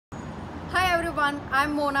everyone,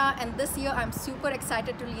 I'm Mona, and this year I'm super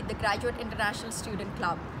excited to lead the Graduate International Student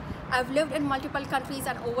Club. I've lived in multiple countries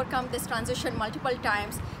and overcome this transition multiple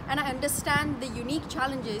times, and I understand the unique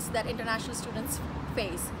challenges that international students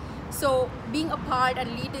face. So being a part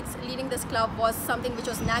and leading this club was something which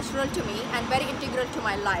was natural to me and very integral to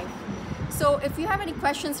my life. So if you have any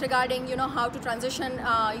questions regarding how to transition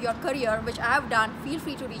your career, which I have done, feel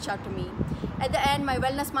free to reach out to me. At the end, my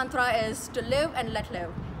wellness mantra is to live and let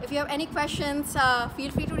live. If you have any questions,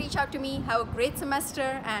 feel free to reach out to me. Have a great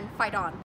semester and fight on.